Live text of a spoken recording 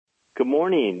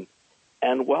morning,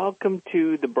 and welcome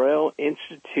to the Braille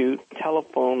Institute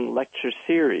telephone lecture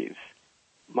series.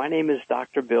 My name is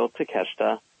Dr. Bill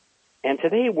Takeshita, and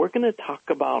today we're going to talk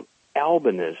about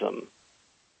albinism.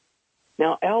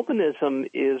 Now, albinism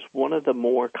is one of the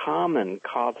more common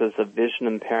causes of vision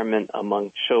impairment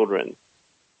among children,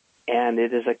 and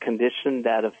it is a condition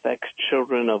that affects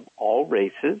children of all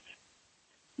races.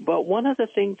 But one of the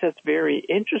things that's very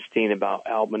interesting about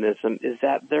albinism is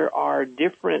that there are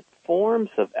different forms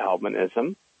of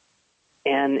albinism,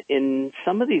 and in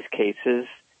some of these cases,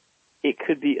 it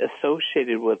could be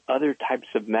associated with other types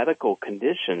of medical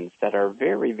conditions that are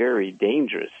very, very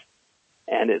dangerous.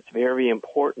 And it's very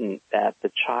important that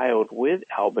the child with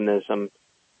albinism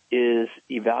is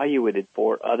evaluated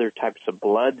for other types of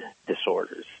blood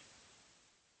disorders.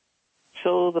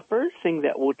 So the first thing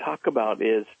that we'll talk about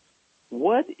is,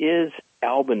 what is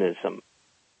albinism?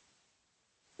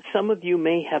 Some of you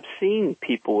may have seen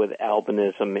people with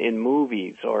albinism in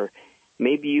movies, or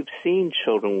maybe you've seen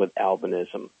children with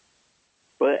albinism.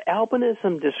 But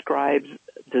albinism describes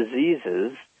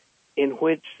diseases in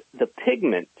which the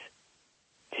pigment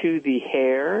to the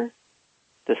hair,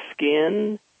 the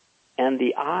skin, and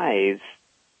the eyes,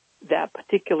 that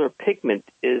particular pigment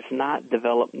is not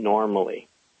developed normally.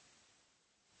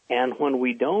 And when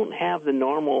we don't have the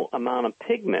normal amount of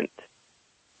pigment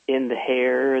in the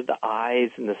hair, the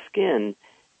eyes, and the skin,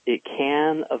 it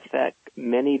can affect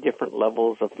many different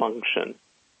levels of function.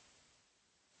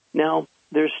 Now,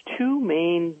 there's two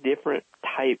main different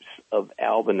types of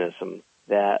albinism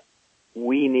that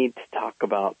we need to talk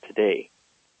about today.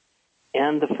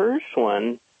 And the first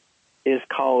one is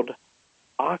called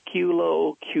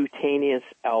oculocutaneous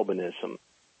albinism,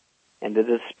 and it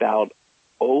is spelled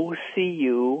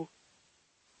OCULOCutaneous,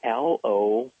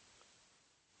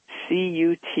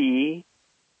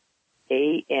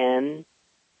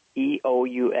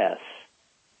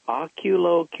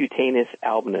 oculocutaneous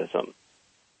albinism.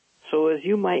 So as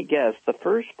you might guess, the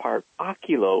first part,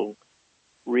 oculo,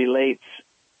 relates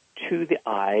to the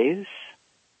eyes.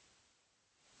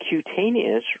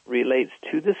 Cutaneous relates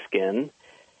to the skin.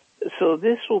 So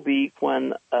this will be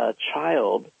when a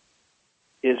child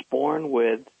is born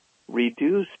with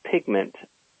reduced pigment,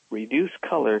 reduced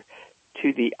color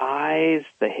to the eyes,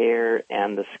 the hair,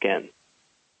 and the skin.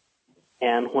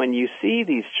 And when you see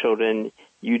these children,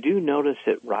 you do notice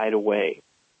it right away.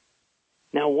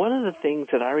 Now, one of the things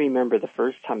that I remember the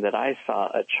first time that I saw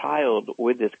a child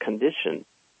with this condition,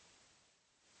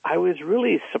 I was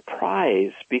really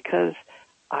surprised because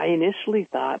I initially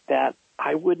thought that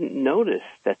I wouldn't notice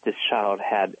that this child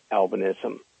had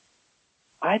albinism.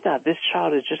 I thought this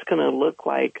child is just going to look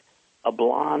like a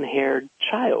blonde-haired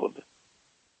child.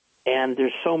 And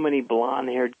there's so many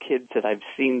blonde-haired kids that I've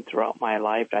seen throughout my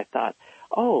life. I thought,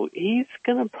 oh, he's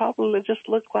going to probably just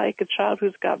look like a child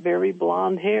who's got very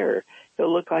blonde hair.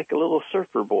 He'll look like a little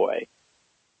surfer boy.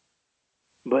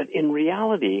 But in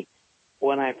reality,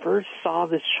 when I first saw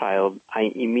this child, I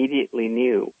immediately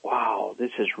knew, wow, this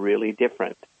is really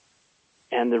different.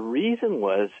 And the reason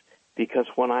was because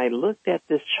when I looked at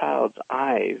this child's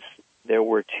eyes, there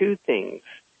were two things.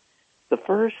 The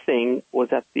first thing was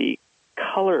that the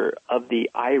color of the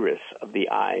iris of the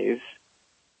eyes,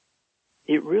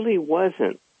 it really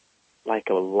wasn't like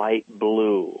a light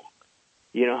blue.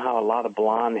 You know how a lot of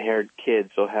blonde-haired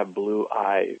kids will have blue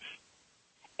eyes.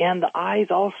 And the eyes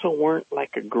also weren't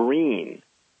like a green,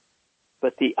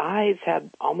 but the eyes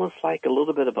had almost like a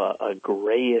little bit of a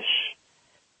grayish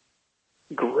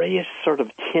sort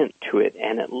of tint to it,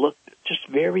 and it looked just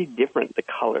very different, the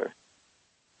color.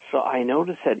 So I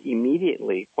noticed that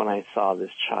immediately when I saw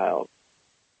this child.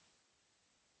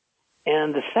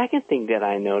 And the second thing that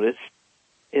I noticed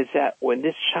is that when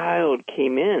this child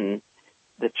came in,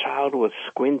 the child was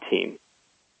squinting.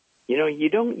 You know, you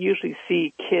don't usually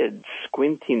see kids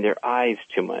squinting their eyes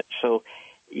too much. So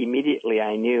immediately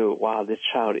I knew, wow, this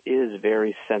child is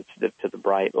very sensitive to the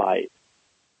bright light.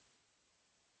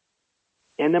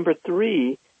 And number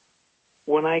three,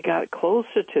 when I got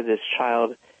closer to this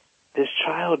child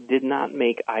did not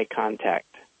make eye contact.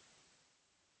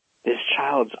 This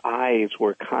child's eyes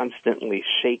were constantly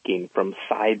shaking from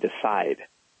side to side.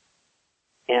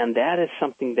 And that is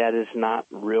something that is not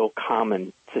real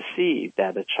common to see,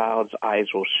 that a child's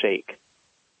eyes will shake.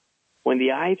 When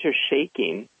the eyes are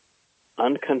shaking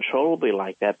uncontrollably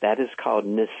like that, that is called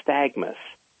nystagmus,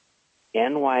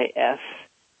 Nystagmus.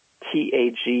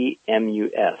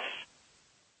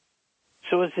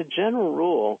 So as a general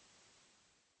rule,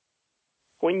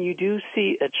 when you do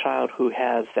see a child who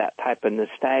has that type of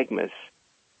nystagmus,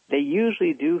 they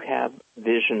usually do have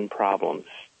vision problems.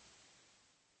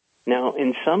 Now,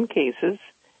 in some cases,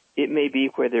 it may be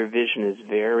where their vision is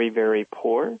very, very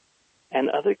poor, and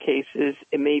other cases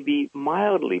it may be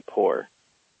mildly poor.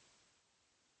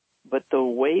 But the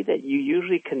way that you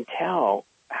usually can tell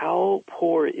how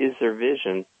poor is their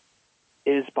vision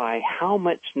is by how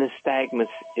much nystagmus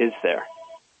is there.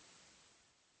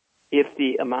 If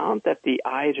the amount that the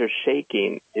eyes are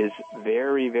shaking is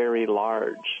very, very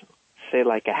large, say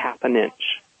like a half an inch,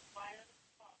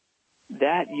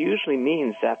 that usually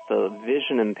means that the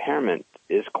vision impairment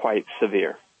is quite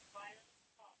severe.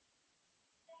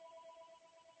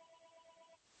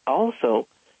 Also,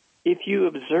 if you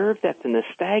observe that the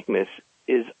nystagmus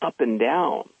is up and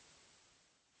down,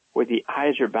 where the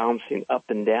eyes are bouncing up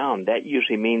and down, that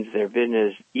usually means their vision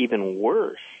is even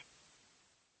worse.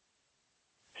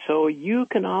 So you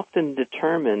can often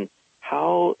determine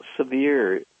how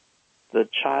severe the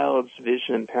child's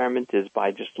vision impairment is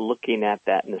by just looking at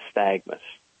that nystagmus.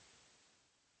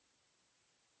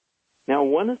 Now,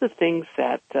 one of the things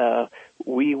that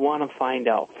we want to find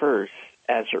out first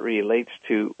as it relates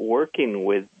to working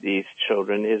with these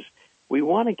children is we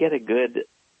want to get a good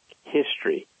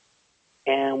history.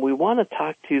 And we want to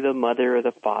talk to the mother or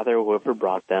the father, whoever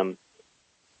brought them.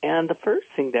 And the first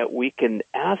thing that we can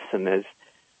ask them is,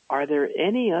 are there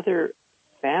any other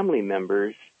family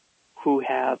members who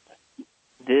have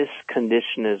this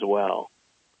condition as well?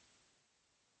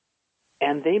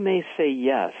 And they may say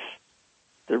yes.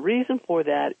 The reason for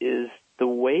that is the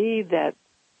way that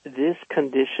this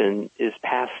condition is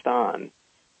passed on.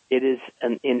 It is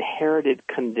an inherited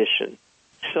condition.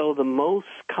 So the most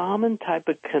common type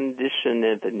of condition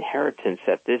of inheritance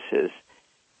that this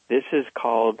is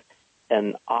called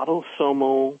an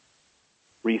autosomal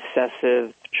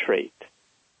recessive trait.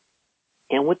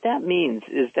 And what that means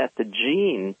is that the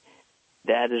gene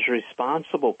that is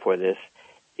responsible for this,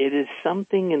 it is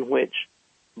something in which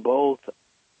both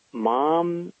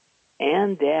mom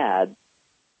and dad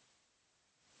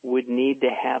would need to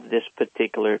have this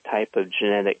particular type of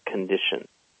genetic condition.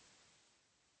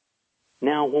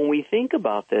 Now, when we think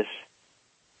about this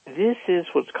is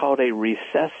what's called a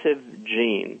recessive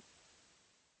gene.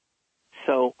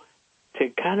 So, to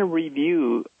kind of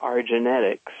review our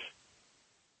genetics,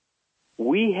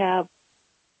 we have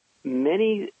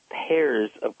many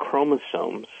pairs of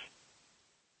chromosomes,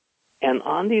 and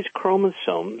on these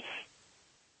chromosomes,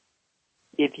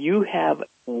 if you have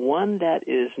one that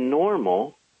is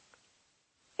normal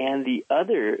and the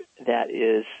other that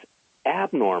is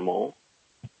abnormal,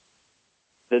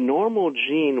 the normal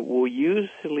gene will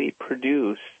usually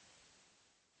produce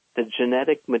the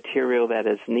genetic material that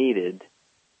is needed.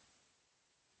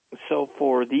 So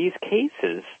for these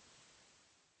cases,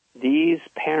 these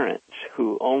parents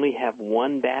who only have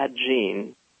one bad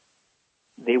gene,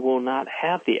 they will not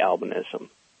have the albinism.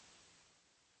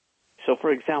 So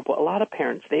for example, a lot of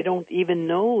parents, they don't even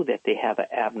know that they have an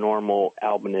abnormal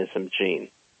albinism gene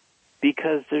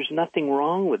because there's nothing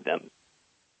wrong with them.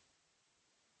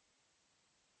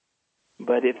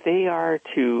 But if they are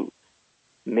to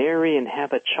marry and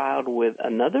have a child with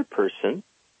another person,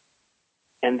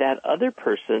 and that other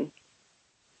person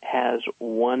has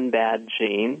one bad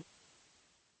gene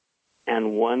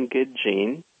and one good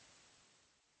gene,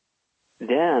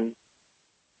 then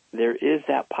there is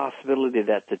that possibility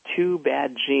that the two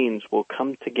bad genes will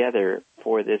come together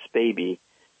for this baby.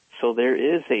 So there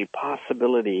is a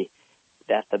possibility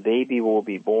that the baby will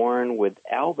be born with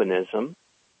albinism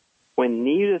when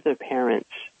neither of the parents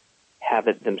have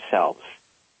it themselves.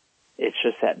 It's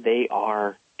just that they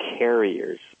are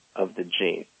carriers of the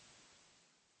gene.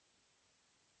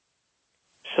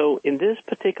 So in this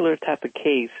particular type of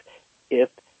case, if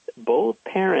both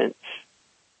parents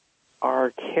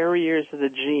are carriers of the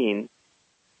gene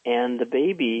and the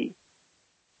baby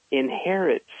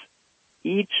inherits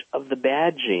each of the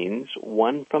bad genes,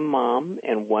 one from mom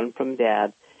and one from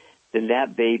dad, then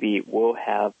that baby will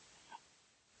have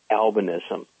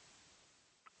albinism.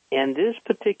 And this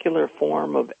particular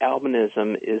form of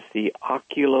albinism is the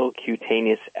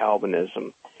oculocutaneous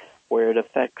albinism, where it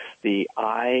affects the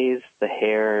eyes, the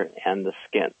hair, and the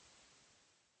skin.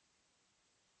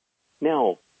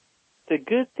 Now, the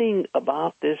good thing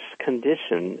about this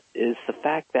condition is the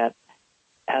fact that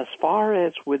as far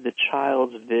as with the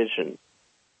child's vision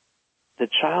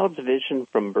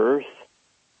from birth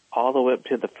all the way up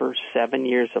to the first 7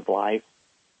 years of life,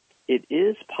 it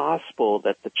is possible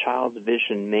that the child's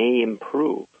vision may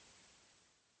improve.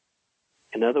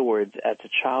 In other words, as the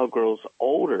child grows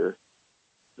older,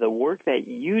 the work that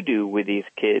you do with these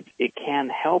kids, it can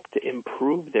help to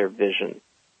improve their vision.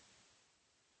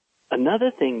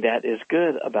 Another thing that is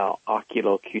good about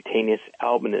oculocutaneous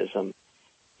albinism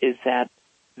is that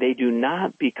they do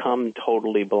not become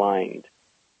totally blind.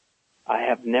 I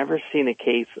have never seen a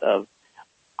case of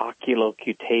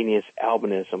oculocutaneous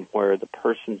albinism where the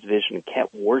person's vision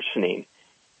kept worsening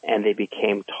and they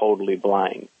became totally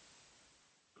blind.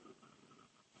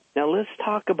 Now let's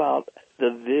talk about the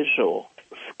visual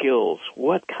skills.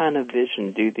 What kind of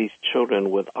vision do these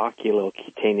children with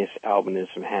oculocutaneous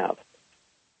albinism have?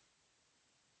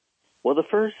 Well, the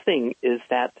first thing is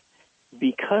that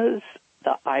because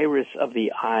the iris of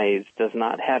the eyes does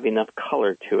not have enough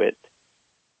color to it,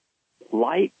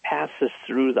 light passes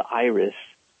through the iris,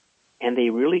 and they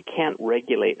really can't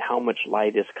regulate how much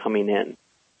light is coming in.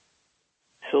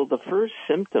 So the first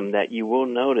symptom that you will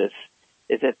notice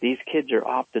is that these kids are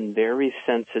often very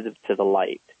sensitive to the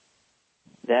light.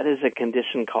 That is a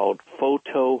condition called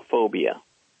photophobia.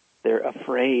 They're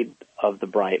afraid of the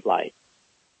bright light.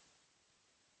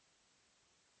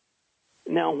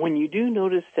 Now, when you do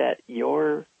notice that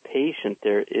your patient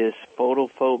there is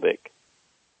photophobic,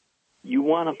 you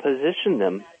want to position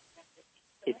them.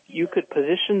 If you could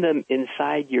position them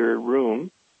inside your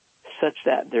room such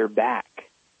that their back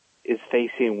is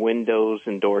facing windows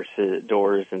and doors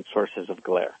and sources of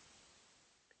glare.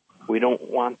 We don't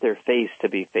want their face to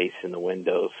be facing the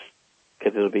windows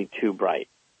because it'll be too bright.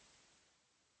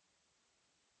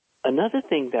 Another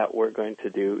thing that we're going to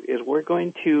do is we're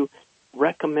going to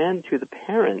recommend to the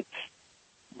parents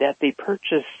that they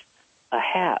purchase a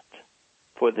hat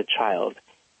for the child.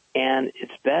 And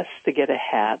it's best to get a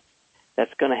hat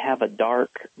that's going to have a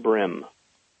dark brim.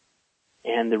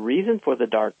 And the reason for the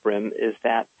dark brim is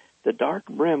that the dark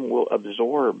brim will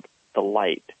absorb the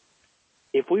light.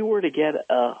 If we were to get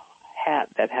a hat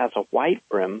that has a white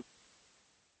brim,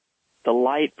 the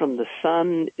light from the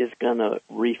sun is going to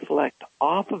reflect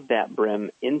off of that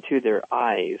brim into their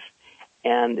eyes,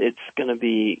 and it's going to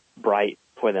be bright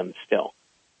for them still.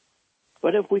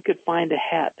 But if we could find a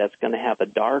hat that's going to have a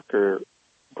darker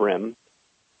brim,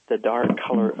 the dark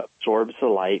color absorbs the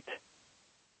light,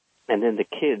 and then the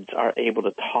kids are able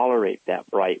to tolerate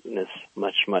that brightness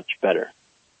much, much better.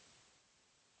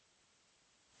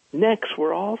 Next,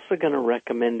 we're also going to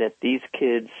recommend that these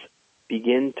kids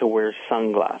begin to wear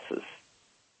sunglasses.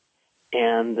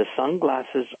 And the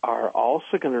sunglasses are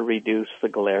also going to reduce the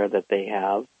glare that they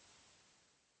have.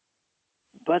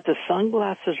 But the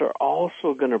sunglasses are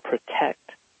also going to protect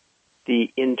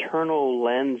the internal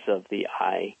lens of the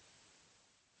eye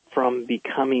from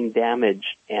becoming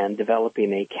damaged and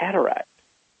developing a cataract.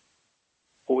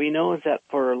 What we know is that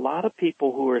for a lot of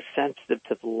people who are sensitive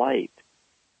to the light,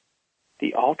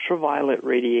 the ultraviolet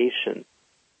radiation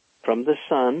from the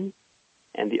sun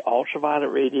and the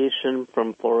ultraviolet radiation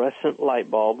from fluorescent light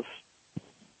bulbs,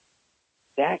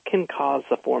 that can cause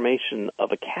the formation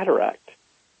of a cataract.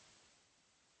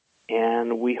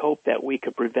 And we hope that we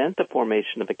could prevent the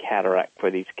formation of a cataract for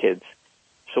these kids.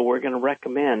 So we're going to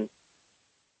recommend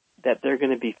that they're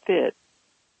going to be fit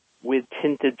with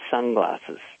tinted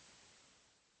sunglasses.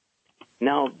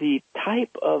 Now, the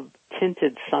type of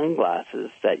tinted sunglasses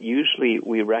that usually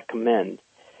we recommend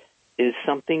is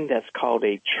something that's called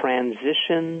a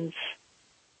transitions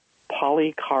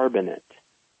polycarbonate.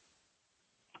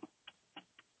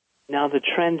 Now, the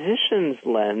transitions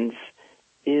lens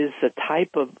is the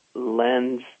type of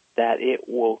lens that it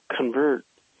will convert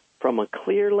from a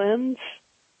clear lens,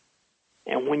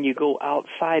 and when you go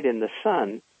outside in the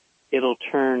sun, it'll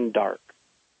turn dark.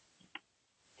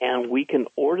 And we can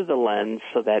order the lens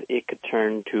so that it could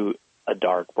turn to a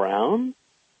dark brown,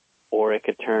 or it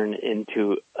could turn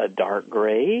into a dark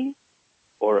gray,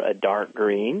 or a dark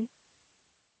green.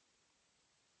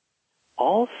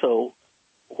 Also,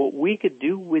 what we could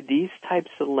do with these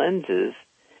types of lenses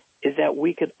is that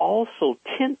we could also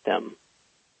tint them.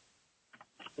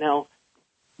 Now,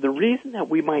 the reason that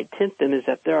we might tint them is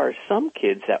that there are some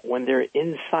kids that when they're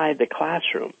inside the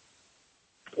classroom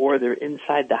or they're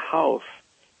inside the house,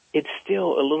 it's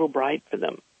still a little bright for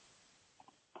them.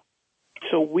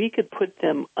 So we could put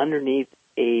them underneath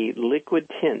a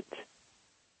liquid tint.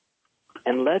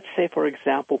 And let's say, for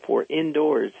example, for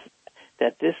indoors,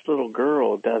 that this little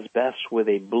girl does best with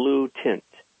a blue tint.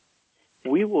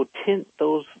 We will tint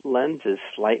those lenses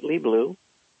slightly blue,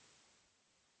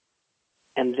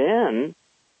 and then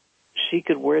she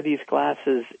could wear these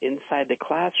glasses inside the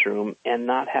classroom and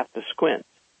not have to squint.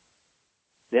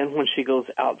 Then when she goes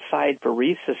outside for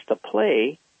recess to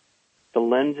play, the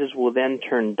lenses will then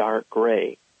turn dark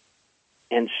gray,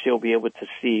 and she'll be able to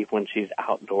see when she's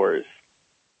outdoors.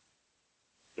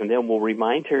 And then we'll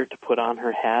remind her to put on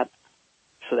her hat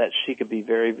so that she could be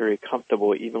very, very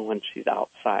comfortable even when she's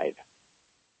outside.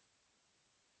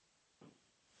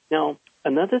 Now,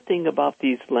 another thing about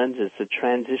these lenses, the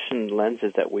transition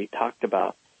lenses that we talked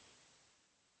about,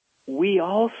 we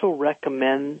also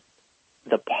recommend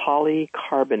the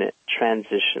polycarbonate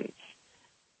transitions.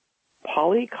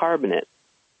 Polycarbonate,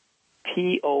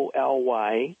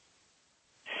 Polycarbonate.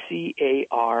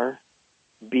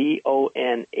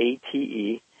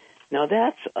 Now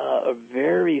that's a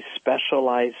very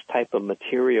specialized type of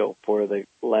material for the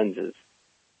lenses.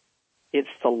 It's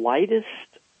the lightest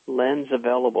lens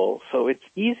available, so it's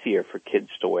easier for kids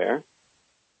to wear.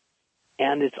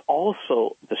 And it's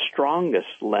also the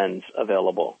strongest lens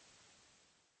available.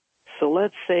 So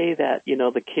let's say that,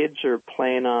 the kids are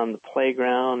playing on the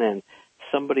playground and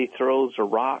somebody throws a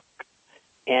rock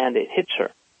and it hits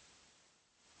her.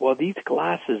 Well, these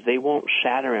glasses, they won't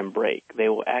shatter and break. They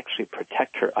will actually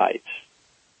protect her eyes.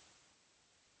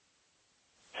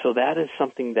 So that is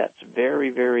something that's very,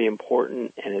 very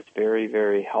important, and it's very,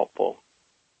 very helpful.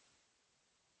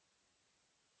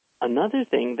 Another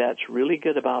thing that's really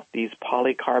good about these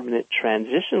polycarbonate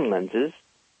transition lenses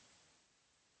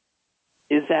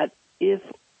is that if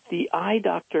the eye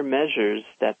doctor measures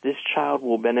that this child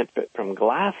will benefit from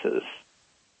glasses,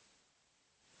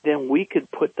 then we could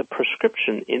put the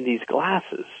prescription in these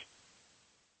glasses.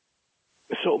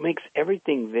 So it makes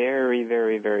everything very,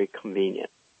 very, very convenient.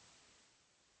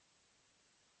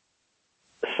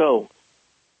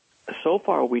 So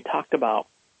far we talked about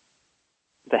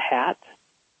the hat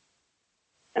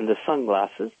and the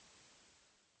sunglasses.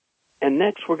 And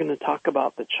next we're going to talk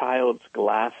about the child's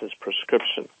glasses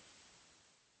prescription.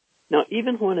 Now,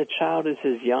 even when a child is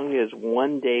as young as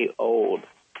 1 day old,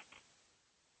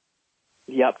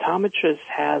 the optometrist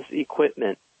has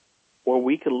equipment where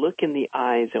we could look in the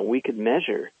eyes and we could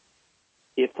measure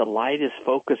if the light is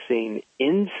focusing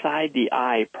inside the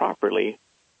eye properly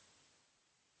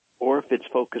or if it's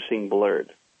focusing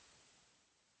blurred.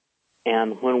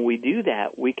 And when we do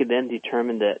that, we could then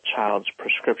determine the child's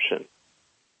prescription.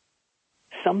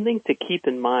 Something to keep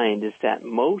in mind is that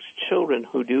most children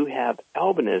who do have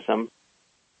albinism,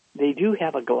 they do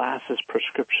have a glasses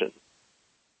prescription.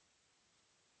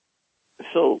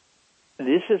 So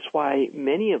this is why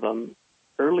many of them,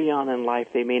 early on in life,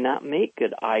 they may not make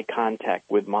good eye contact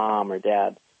with mom or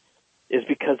dad, is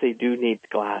because they do need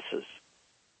glasses.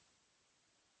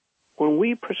 When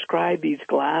we prescribe these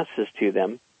glasses to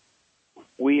them,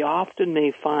 we often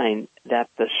may find that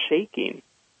the shaking,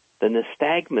 the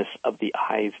nystagmus of the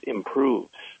eyes improves.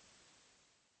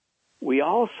 We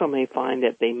also may find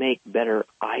that they make better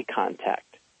eye contact.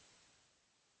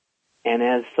 And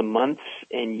as the months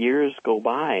and years go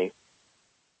by,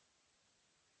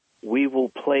 we will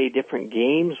play different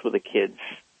games with the kids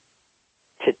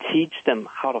to teach them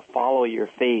how to follow your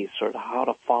face or how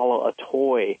to follow a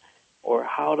toy or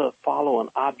how to follow an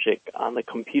object on the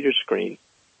computer screen.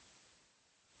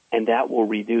 And that will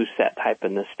reduce that type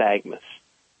of nystagmus.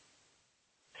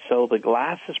 So the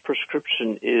glasses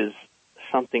prescription is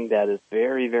something that is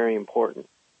very, very important.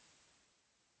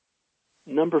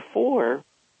 Number 4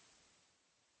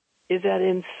 is that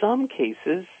in some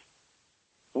cases,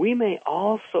 we may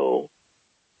also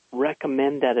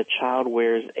recommend that a child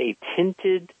wears a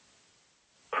tinted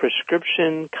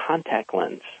prescription contact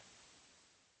lens.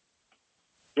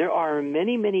 There are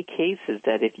many, many cases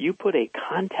that if you put a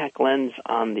contact lens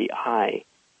on the eye,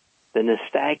 the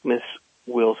nystagmus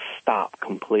will stop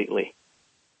completely.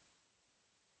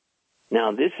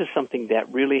 Now, this is something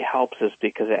that really helps us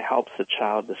because it helps the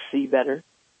child to see better.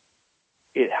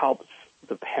 It helps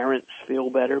the parents feel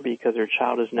better because their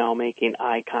child is now making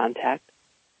eye contact.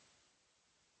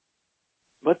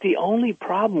 But the only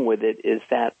problem with it is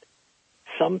that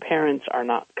some parents are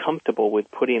not comfortable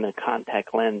with putting a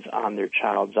contact lens on their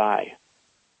child's eye.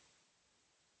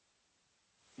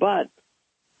 But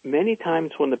many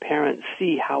times when the parents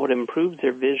see how it improves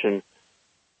their vision,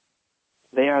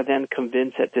 they are then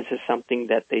convinced that this is something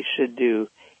that they should do,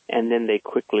 and then they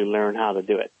quickly learn how to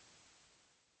do it.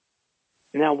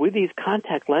 Now, with these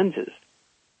contact lenses,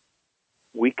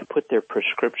 we could put their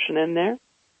prescription in there,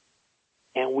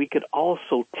 and we could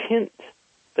also tint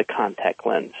the contact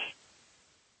lens.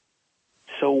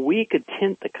 So we could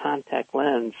tint the contact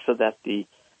lens so that the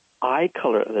eye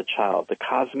color of the child, the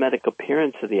cosmetic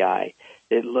appearance of the eye,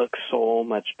 it looks so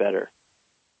much better.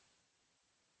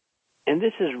 And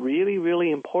this is really,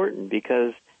 really important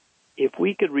because if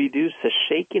we could reduce the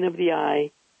shaking of the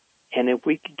eye and if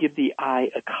we could give the eye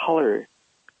a color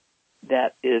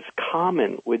that is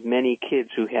common with many kids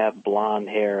who have blonde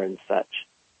hair and such,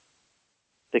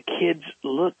 the kids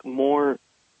look more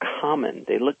common.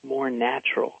 They look more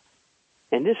natural.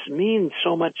 And this means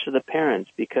so much to the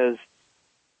parents because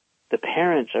the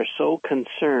parents are so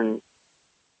concerned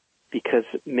because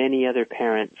many other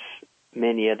parents,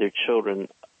 many other children,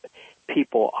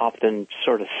 people often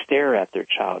sort of stare at their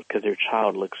child because their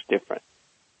child looks different.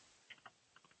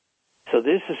 So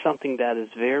this is something that is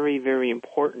very, very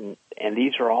important, and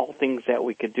these are all things that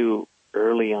we could do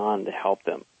early on to help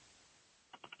them.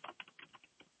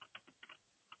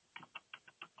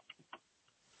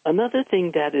 Another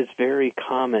thing that is very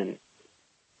common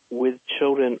with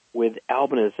children with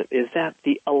albinism is that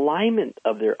the alignment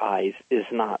of their eyes is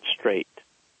not straight.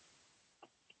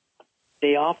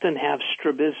 They often have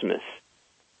strabismus,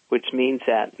 which means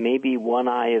that maybe one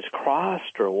eye is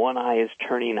crossed or one eye is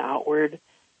turning outward,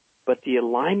 but the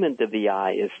alignment of the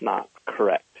eye is not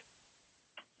correct.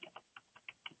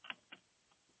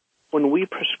 When we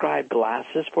prescribe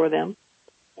glasses for them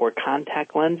or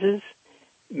contact lenses,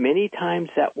 many times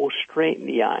that will straighten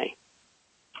the eye.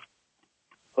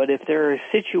 But if there are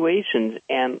situations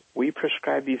and we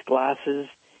prescribe these glasses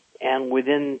and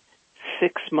within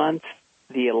 6 months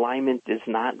the alignment is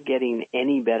not getting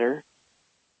any better,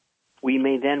 we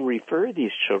may then refer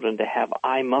these children to have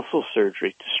eye muscle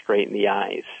surgery to straighten the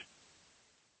eyes.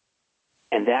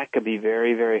 And that could be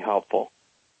very, very helpful.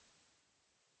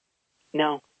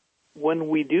 Now, when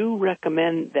we do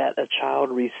recommend that a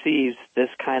child receives this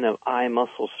kind of eye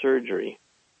muscle surgery,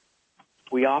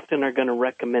 we often are going to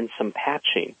recommend some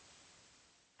patching.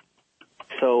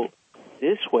 So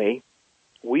this way,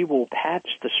 we will patch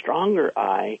the stronger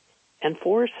eye and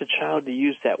force the child to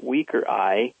use that weaker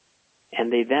eye,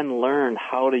 and they then learn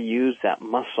how to use that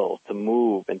muscle to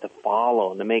move and to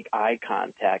follow and to make eye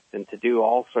contact and to do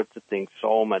all sorts of things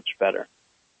so much better.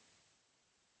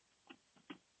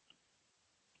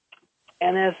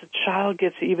 And as the child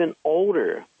gets even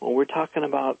older, when we're talking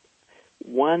about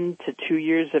 1 to 2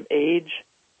 years of age,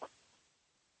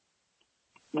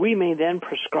 we may then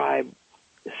prescribe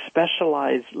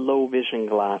specialized low vision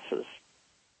glasses.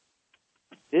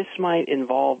 This might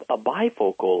involve a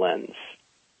bifocal lens,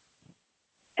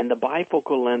 and the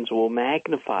bifocal lens will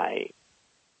magnify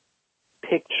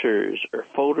pictures or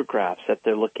photographs that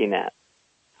they're looking at.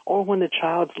 Or when the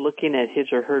child's looking at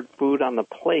his or her food on the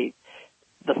plate,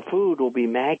 the food will be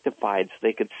magnified so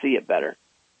they could see it better.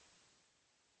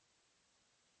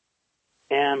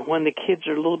 And when the kids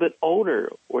are a little bit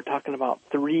older, we're talking about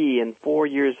 3 and 4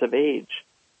 years of age,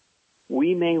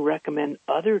 we may recommend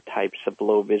other types of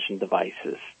low vision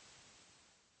devices.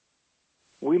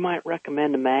 We might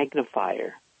recommend a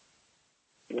magnifier.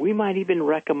 We might even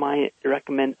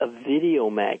recommend a video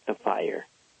magnifier.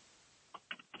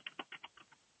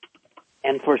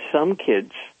 And for some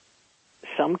kids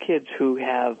who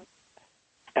have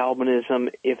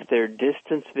albinism, if their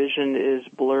distance vision is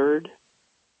blurred,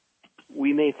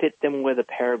 we may fit them with a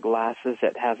pair of glasses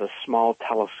that has a small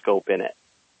telescope in it.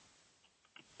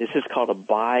 This is called a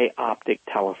bioptic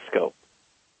telescope.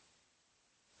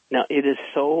 Now, it is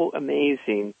so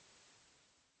amazing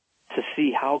to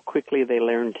see how quickly they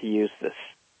learn to use this.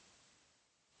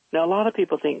 Now, a lot of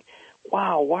people think,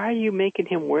 wow, why are you making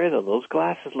him wear those? Those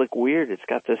glasses look weird. It's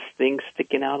got this thing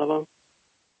sticking out of them.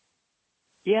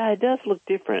 Yeah, it does look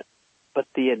different, but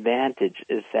the advantage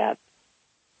is that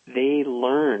they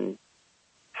learn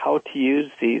how to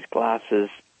use these glasses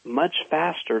much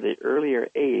faster at an earlier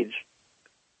age,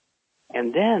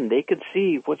 and then they could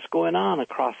see what's going on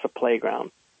across the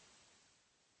playground.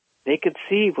 They could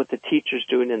see what the teacher's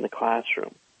doing in the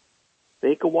classroom.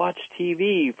 They could watch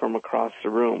TV from across the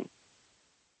room.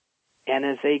 And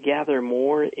as they gather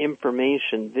more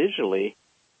information visually,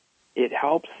 it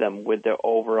helps them with their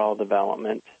overall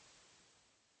development.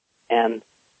 And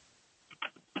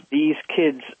these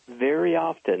kids very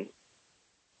often,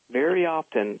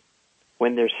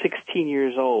 when they're 16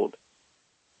 years old,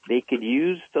 they could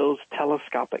use those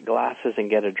telescopic glasses and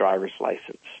get a driver's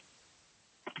license.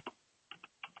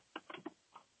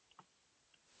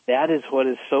 That is what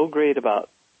is so great about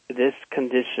this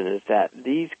condition, is that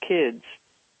these kids,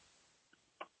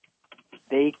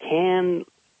 they can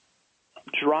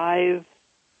drive,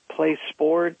 play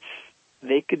sports,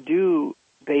 they could do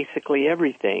basically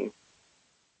everything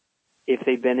if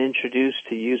they've been introduced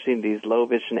to using these low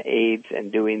vision aids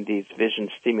and doing these vision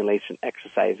stimulation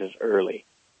exercises early.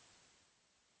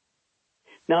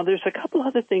 Now, there's a couple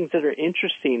other things that are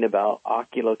interesting about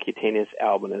oculocutaneous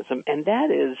albinism, and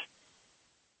that is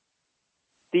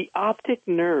the optic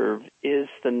nerve is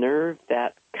the nerve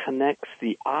that connects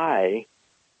the eye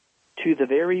to the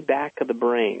very back of the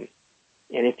brain.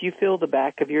 And if you feel the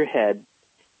back of your head,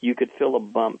 you could feel a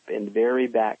bump in the very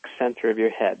back center of your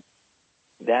head.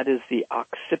 That is the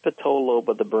occipital lobe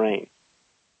of the brain.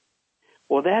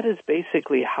 Well, that is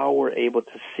basically how we're able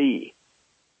to see.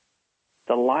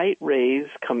 The light rays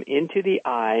come into the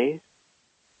eye,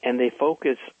 and they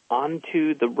focus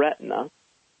onto the retina.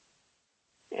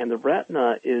 And the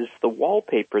retina is the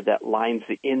wallpaper that lines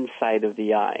the inside of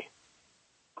the eye.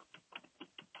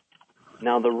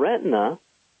 Now, the retina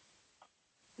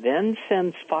then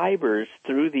sends fibers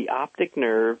through the optic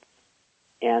nerve,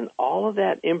 and all of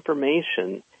that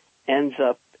information ends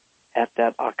up at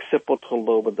that occipital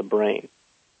lobe of the brain.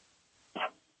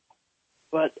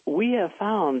 But we have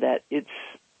found that it's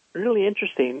really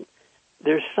interesting.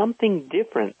 There's something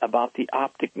different about the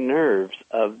optic nerves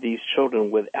of these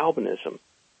children with albinism.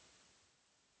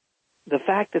 The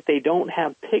fact that they don't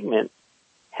have pigment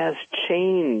has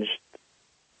changed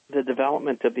the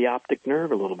development of the optic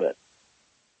nerve a little bit.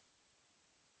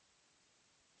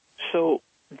 So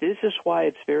this is why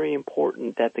it's very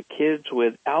important that the kids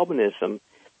with albinism,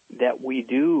 that we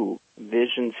do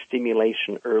vision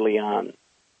stimulation early on.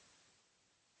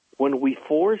 When we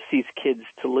force these kids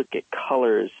to look at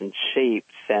colors and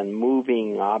shapes and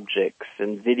moving objects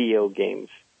and video games,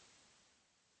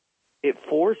 it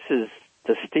forces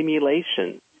the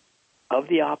stimulation of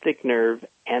the optic nerve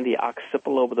and the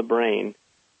occipital lobe of the brain,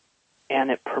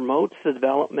 and it promotes the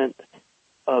development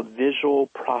of visual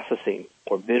processing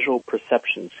or visual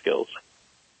perception skills.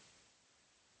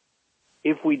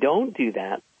 If we don't do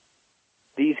that,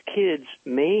 these kids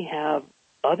may have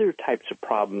other types of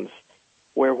problems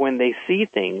where when they see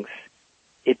things,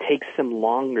 it takes them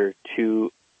longer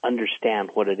to understand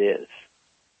what it is.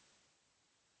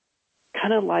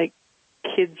 Kind of like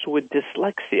kids with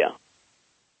dyslexia.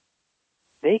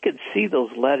 They could see those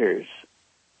letters,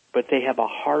 but they have a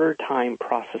harder time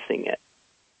processing it.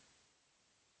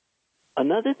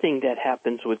 Another thing that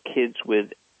happens with kids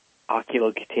with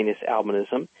oculocutaneous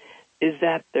albinism is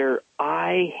that their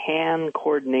eye-hand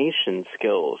coordination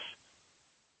skills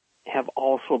have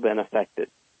also been affected.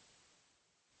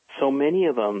 So many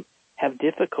of them have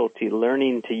difficulty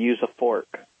learning to use a fork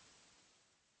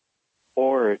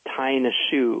or tying a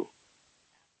shoe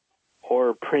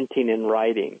or printing and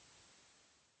writing.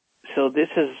 So this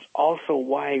is also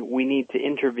why we need to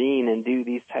intervene and do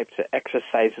these types of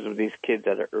exercises with these kids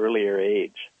at an earlier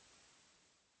age.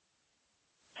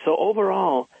 So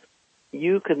overall,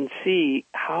 you can see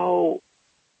how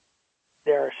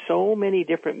there are so many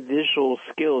different visual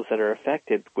skills that are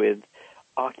affected with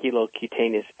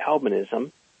oculocutaneous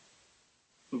albinism,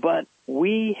 but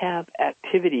we have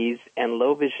activities and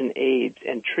low vision aids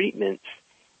and treatments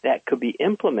that could be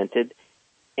implemented,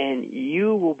 and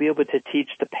you will be able to teach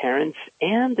the parents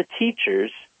and the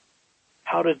teachers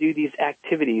how to do these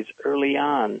activities early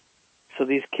on, so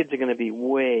these kids are going to be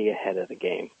way ahead of the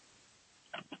game.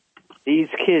 These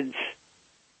kids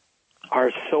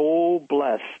are so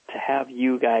blessed to have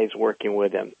you guys working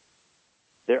with them.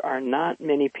 There are not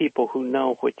many people who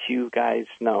know what you guys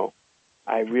know.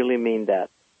 I really mean that.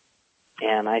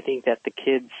 And I think that the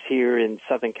kids here in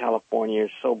Southern California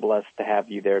are so blessed to have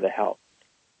you there to help.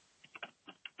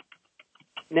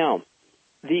 Now,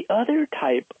 the other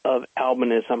type of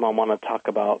albinism I want to talk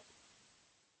about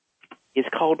is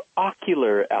called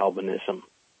ocular albinism.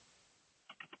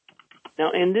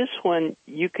 Now, in this one,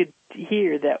 you could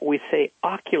hear that we say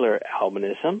ocular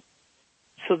albinism.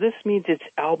 So this means it's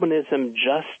albinism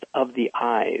just of the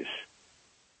eyes.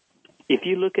 If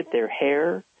you look at their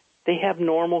hair, they have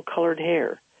normal colored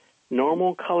hair,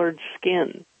 normal colored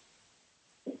skin.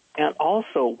 And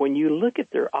also, when you look at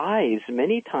their eyes,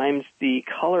 many times the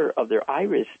color of their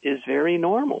iris is very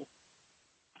normal.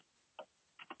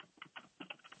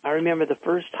 I remember the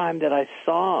first time that I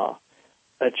saw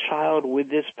a child with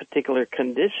this particular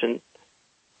condition,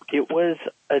 it was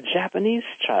a Japanese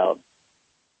child.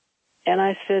 And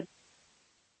I said,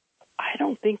 I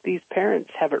don't think these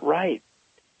parents have it right.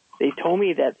 They told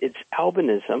me that it's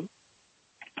albinism,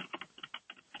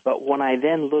 but when I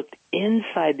then looked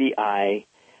inside the eye,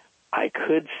 I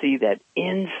could see that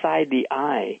inside the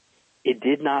eye, it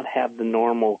did not have the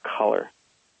normal color.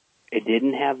 It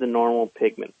didn't have the normal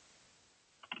pigment.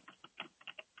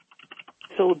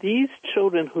 So these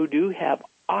children who do have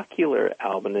ocular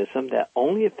albinism that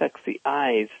only affects the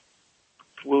eyes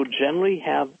will generally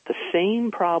have the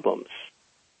same problems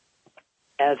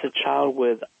as a child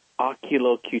with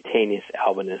oculocutaneous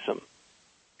albinism.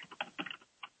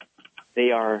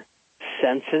 They are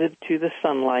sensitive to the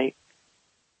sunlight.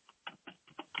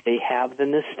 They have the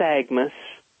nystagmus.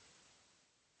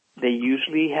 They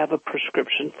usually have a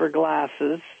prescription for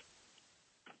glasses.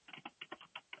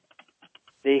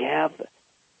 They have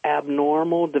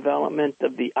abnormal development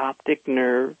of the optic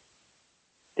nerve.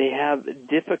 They have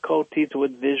difficulties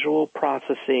with visual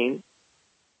processing,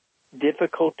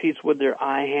 difficulties with their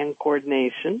eye-hand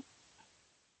coordination.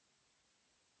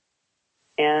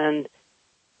 And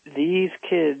these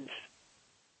kids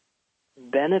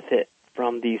benefit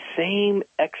from these same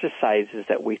exercises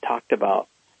that we talked about.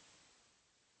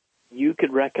 You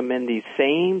could recommend these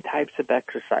same types of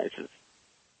exercises,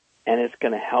 and it's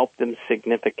going to help them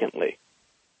significantly.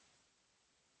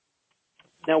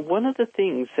 Now, one of the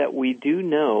things that we do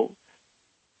know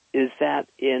is that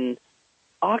in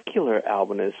ocular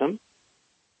albinism,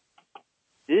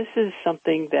 this is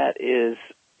something that is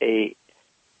a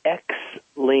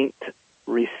X-linked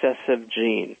recessive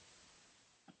gene.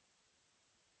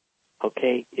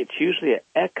 Okay, it's usually an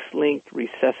X-linked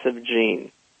recessive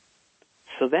gene.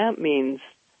 So that means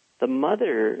the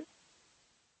mother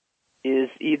is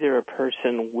either a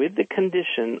person with the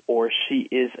condition or she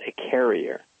is a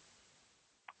carrier.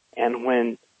 And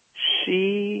when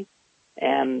she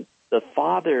and the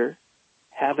father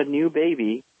have a new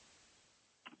baby,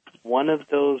 one of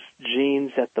those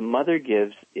genes that the mother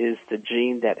gives is the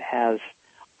gene that has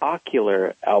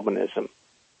ocular albinism.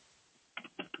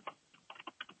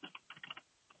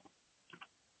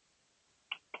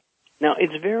 Now,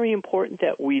 it's very important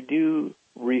that we do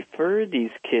refer these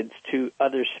kids to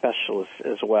other specialists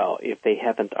as well, if they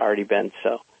haven't already been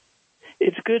so.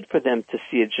 It's good for them to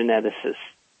see a geneticist.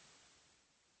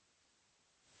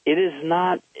 It is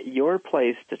not your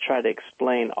place to try to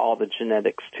explain all the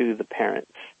genetics to the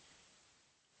parents,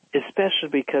 especially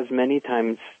because many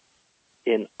times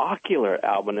in ocular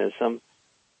albinism,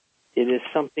 it is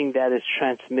something that is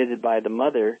transmitted by the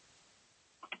mother,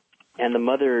 and the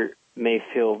mother may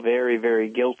feel very, very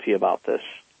guilty about this.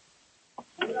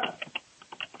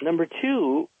 Number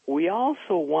two, we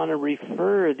also want to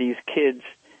refer these kids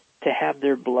to have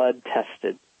their blood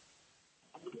tested.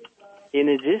 In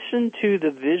addition to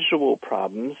the visual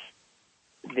problems,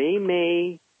 they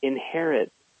may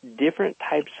inherit different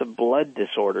types of blood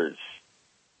disorders.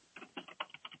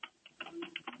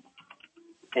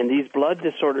 And these blood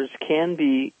disorders can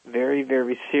be very,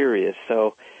 very serious.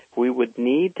 So we would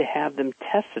need to have them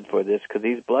tested for this because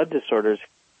these blood disorders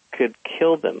could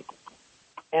kill them.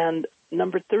 And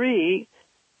number three,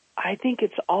 I think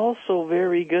it's also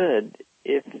very good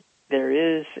if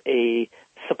there is a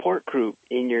support group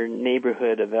in your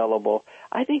neighborhood available.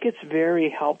 I think it's very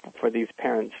helpful for these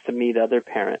parents to meet other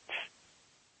parents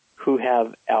who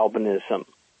have albinism.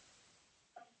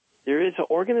 There is an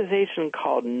organization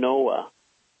called NOAH,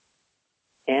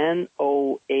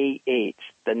 NOAH,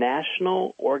 the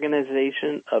National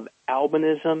Organization of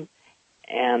Albinism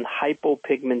and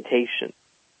Hypopigmentation.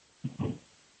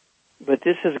 But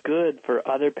this is good for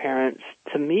other parents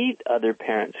to meet other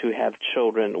parents who have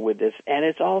children with this, and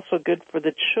it's also good for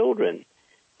the children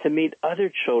to meet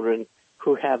other children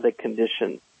who have the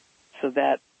condition so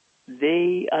that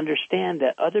they understand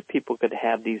that other people could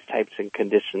have these types of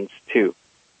conditions too.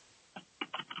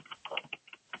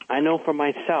 I know for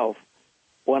myself,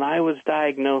 when I was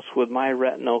diagnosed with my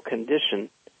retinal condition,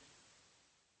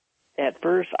 at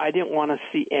first I didn't want to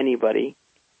see anybody,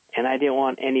 and I didn't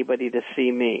want anybody to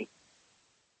see me.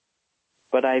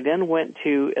 But I then went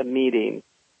to a meeting,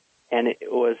 and it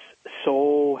was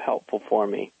so helpful for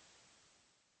me.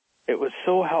 It was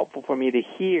so helpful for me to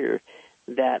hear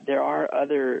that there are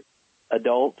other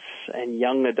adults and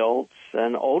young adults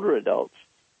and older adults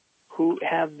who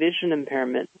have vision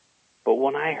impairment. But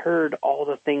when I heard all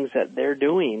the things that they're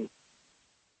doing,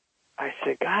 I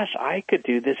said, gosh, I could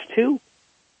do this too.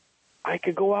 I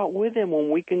could go out with them when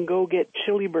we can go get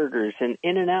chili burgers and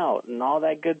In-N-Out and all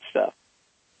that good stuff.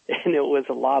 And it was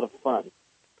a lot of fun.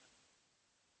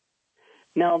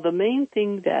 Now, the main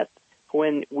thing that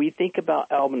when we think about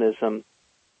albinism,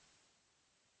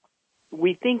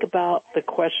 we think about the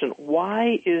question,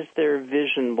 why is their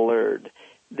vision blurred?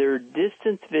 Their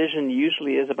distance vision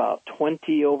usually is about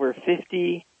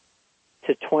 20/50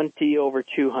 to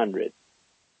 20/200.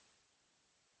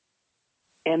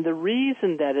 And the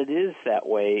reason that it is that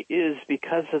way is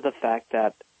because of the fact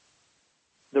that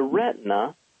the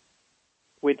retina,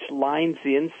 which lines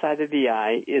the inside of the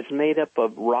eye, is made up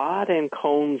of rod and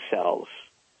cone cells.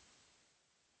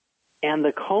 And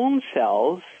the cone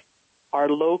cells are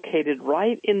located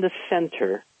right in the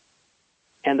center,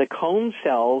 and the cone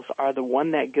cells are the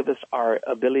one that give us our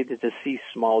ability to see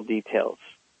small details.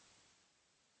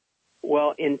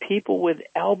 Well, in people with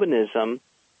albinism,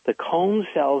 the cone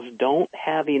cells don't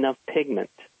have enough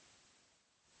pigment.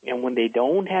 And when they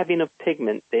don't have enough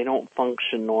pigment, they don't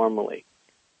function normally.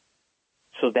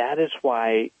 So that is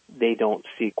why they don't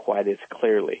see quite as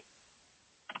clearly.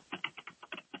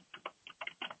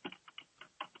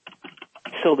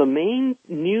 So the main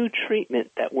new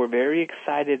treatment that we're very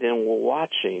excited and we're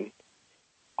watching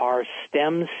are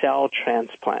stem cell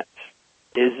transplants.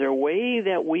 Is there a way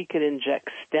that we could inject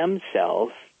stem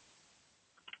cells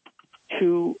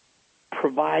to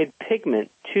provide pigment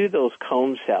to those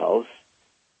cone cells,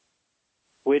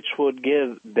 which would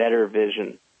give better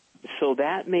vision? So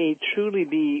that may truly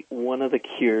be one of the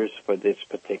cures for this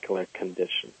particular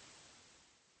condition.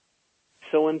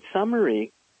 So in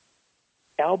summary,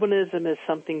 albinism is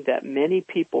something that many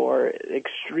people are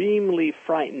extremely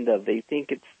frightened of. They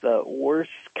think it's the worst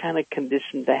kind of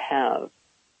condition to have.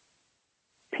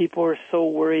 People are so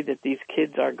worried that these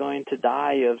kids are going to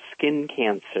die of skin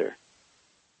cancer.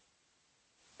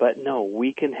 But no,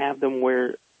 we can have them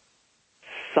wear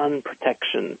sun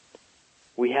protection.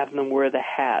 We have them wear the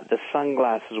hat, the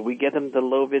sunglasses. We get them the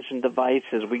low vision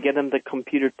devices. We get them the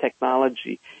computer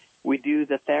technology. We do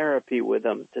the therapy with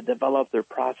them to develop their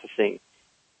processing.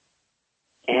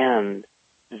 And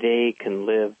they can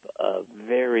live a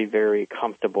very, very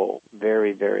comfortable,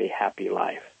 very, very happy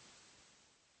life.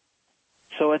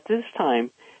 So at this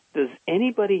time, does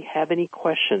anybody have any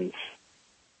questions?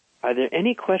 Are there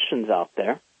any questions out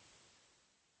there?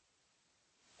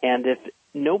 And if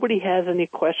nobody has any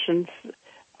questions,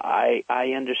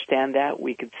 I understand that.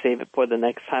 We could save it for the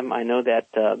next time. I know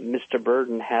that Mr.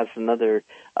 Burden has another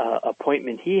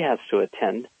appointment he has to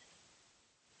attend.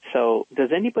 So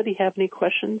does anybody have any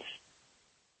questions?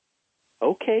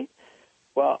 Okay.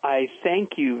 Well, I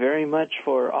thank you very much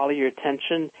for all of your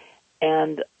attention,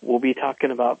 and we'll be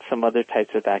talking about some other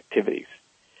types of activities.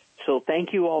 So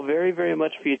thank you all very, very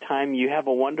much for your time. You have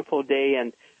a wonderful day,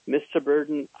 and Mr.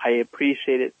 Burden, I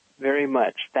appreciate it very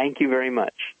much. Thank you very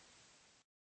much.